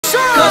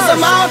Cause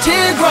I'm out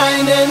here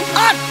grinding.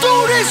 I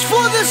do this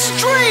for the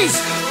streets,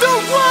 the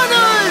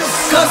runners.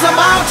 Cause I'm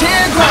out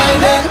here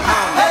grinding.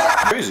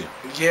 Crazy.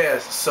 Yeah,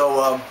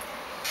 so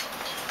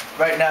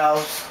right now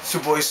it's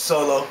your boy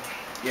Solo,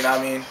 you know what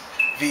I mean?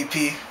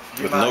 VP.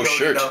 With no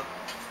shirt.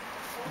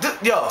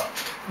 Yo,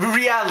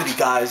 reality,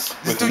 guys.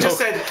 This dude just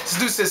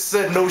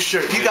said no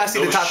shirt. You guys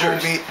see the taco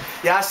meat?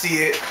 Yeah, I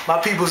see it. My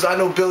peoples, I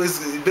know Billy's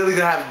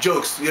gonna have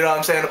jokes. You know what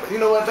I'm saying? You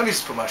know what? Let me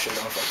just put my shirt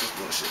on. Fuck this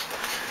bullshit.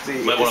 See,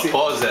 you might want to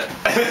pause that.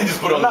 Just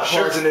put on the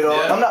shirt. Pausing it all.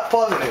 Yeah. I'm not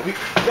pausing it.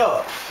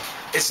 Yo,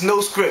 it's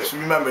no scripts.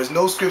 Remember, it's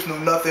no scripts, no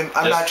nothing.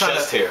 I'm not trying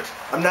to.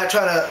 I'm not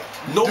trying to.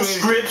 No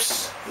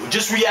scripts,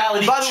 just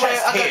reality. By the way,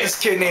 I got hair. this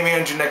kid named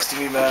Andrew next to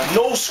me, man.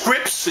 No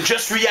scripts,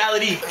 just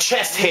reality,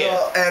 chest hair.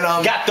 And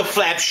got the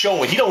flap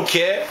showing. He don't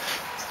care.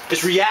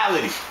 It's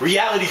reality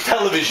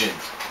television.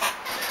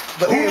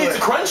 But who needs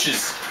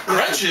crunches?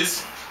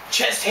 Crunches,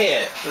 chest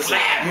hair,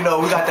 flap. You know,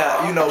 we got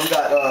that. You know, we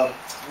got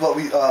what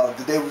we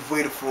the day we've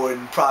waited for in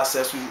the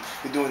process.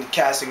 We're doing the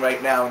casting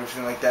right now and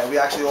everything like that. We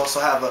actually also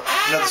have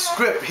another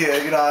script here.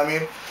 You know what I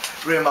mean?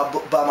 Written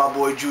by my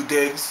boy Drew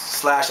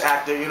Diggs /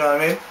 actor. You know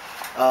what I mean?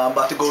 I'm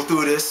about to go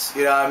through this.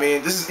 You know what I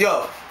mean? This is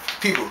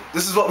people.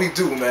 This is what we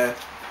do, man.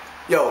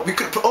 Yo, we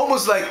could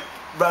almost like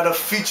write a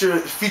feature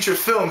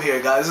film here,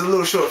 guys. It's a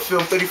little short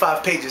film,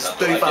 35 pages,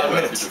 35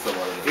 minutes.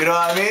 You know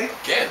what I mean?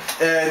 Again.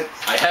 And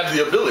I have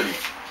the ability.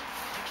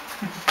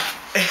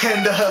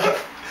 And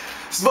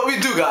this is what we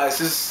do, guys.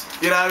 This,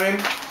 you know what I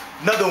mean?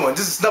 Another one.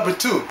 This is number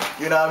 2.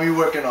 You know what I mean?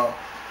 Working on.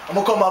 I'm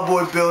gonna call my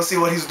boy Bill, see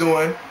what he's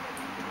doing.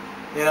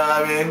 You know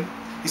what I mean?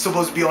 He's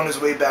supposed to be on his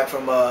way back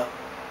from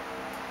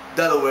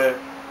Delaware,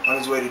 on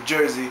his way to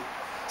Jersey.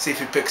 See if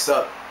he picks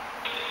up.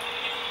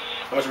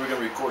 How much are we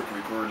gonna record? Can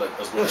we record like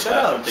us going to the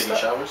bathroom, taking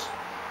showers?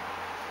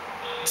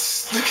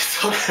 This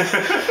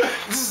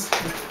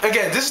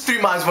is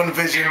 3 Minds, 1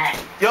 Vision.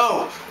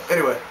 Yo,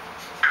 anyway.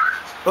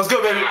 What's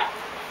good, baby?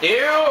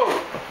 Ew!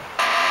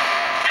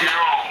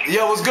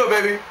 Yo, what's good,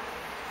 baby?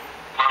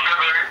 What's good,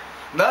 baby?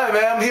 Nah,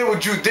 man, I'm here with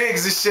Drew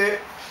Diggs and shit.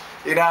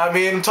 You know what I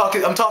mean?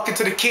 I'm talking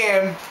to the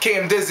Cam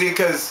Dizzy,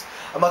 because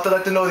I'm about to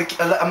let them know.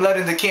 I'm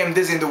letting the Cam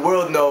Dizzy and the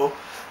world know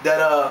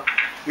that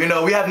you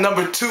know, we have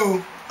number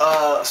 2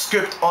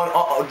 script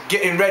on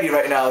getting ready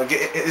right now.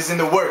 It's in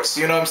the works.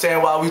 You know what I'm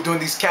saying? While we're doing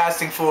these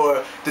casting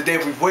for the day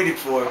we've waited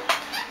for,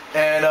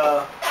 and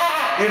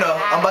you know,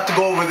 I'm about to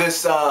go over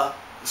this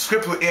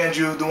script with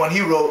Andrew, the one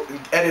he wrote,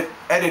 and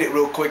edit it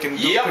real quick and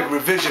do a quick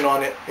revision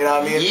on it. You know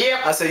what I mean?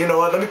 Yep. I said, you know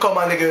what? Let me call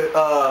my nigga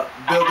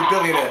Bill the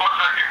Billionaire.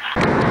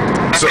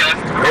 So,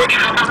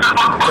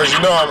 cause you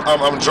know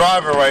I'm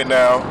driving right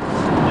now.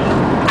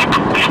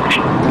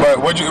 But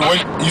what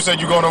you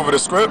said you going over the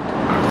script?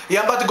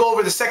 Yeah, I'm about to go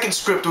over the second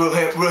script with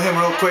him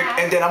real quick,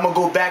 and then I'm gonna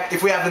go back.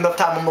 If we have enough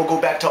time, I'm gonna go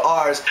back to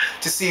ours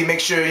to see, make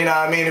sure, you know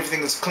what I mean,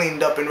 everything is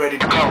cleaned up and ready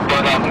to go.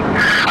 But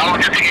I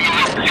was just taking a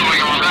look to see where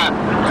you was at.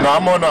 No,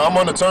 I'm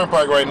on the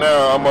turnpike right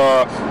now.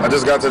 I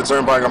just got to the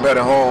turnpike. I'm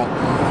heading home.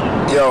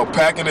 Yo,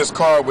 packing this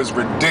car was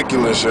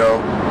ridiculous,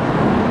 yo.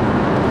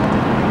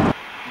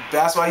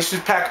 That's why you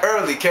should pack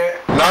early, kid.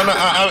 No,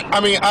 I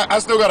mean, I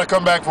still gotta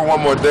come back for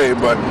one more day,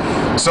 but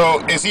so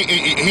is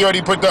he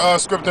already put the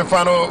script in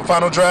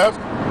final draft?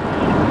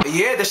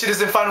 Yeah, that shit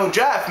is in final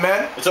draft,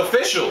 man. It's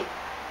official.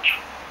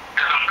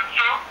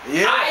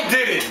 Yeah. I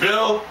did it,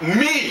 Bill.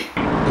 Me.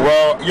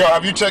 Well, yo,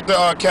 have you checked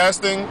the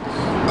casting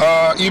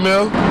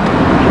email?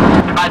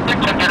 I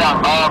did check it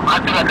out. I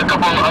feel like a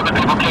couple of other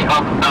people came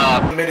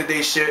up. Minute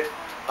day shit.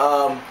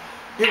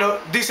 You know,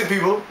 decent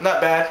people, not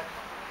bad.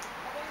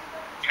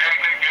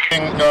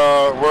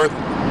 Worth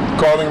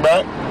calling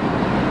back?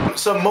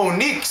 Some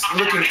Monique's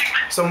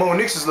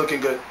is looking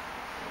good.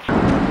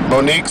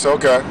 Monique's,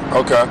 okay.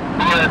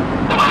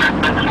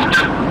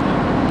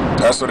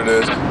 That's what it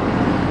is.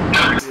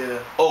 Yeah.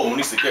 Oh,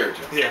 Monique's the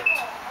character. Yeah.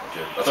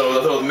 Okay. I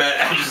thought it was Matt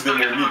Actress than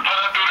Monique.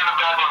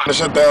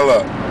 Shut the hell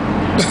up.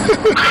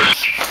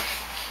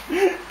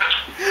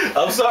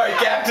 I'm sorry,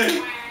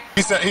 Captain.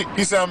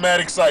 He sound mad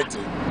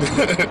excited.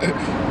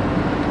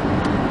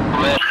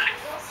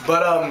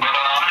 But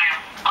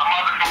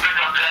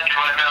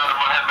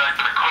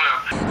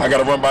I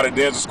gotta run by the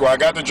dancer school. I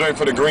got the joint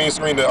for the green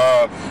screen,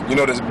 you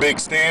know, this big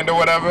stand or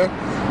whatever.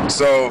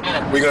 So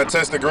we're gonna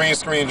test the green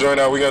screen joint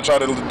out. We're gonna try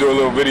to do a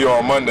little video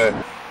on Monday.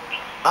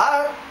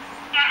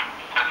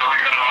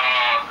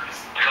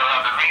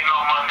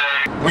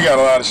 We got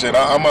a lot of shit.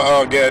 I'm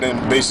gonna get and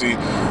basically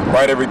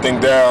write everything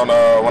down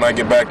when I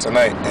get back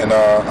tonight, and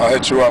I'll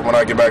hit you up when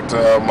I get back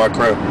to my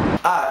crib.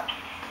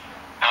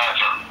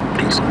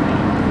 Peace.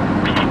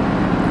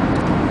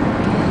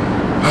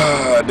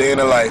 Day in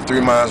the life,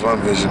 3 Minds, 1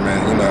 Vision,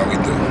 man. You know how we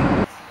do.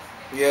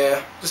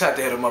 yeah, just had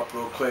to hit him up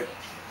real quick.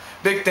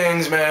 Big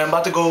things, man. I'm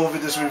about to go over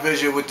this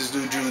revision with this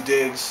dude Drew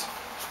Diggs.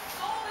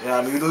 You know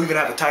what I mean? We don't even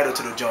have the title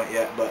to the joint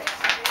yet, but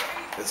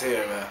it's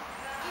here, man.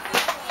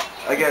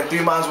 Again,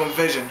 3 Minds, 1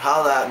 Vision.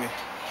 Holla at me.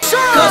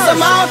 Cause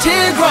I'm out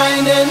here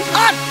grinding.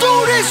 I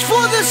do this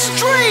for the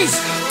streets,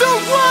 the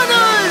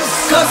runners.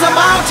 Cause I'm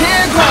out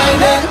here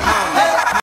grinding.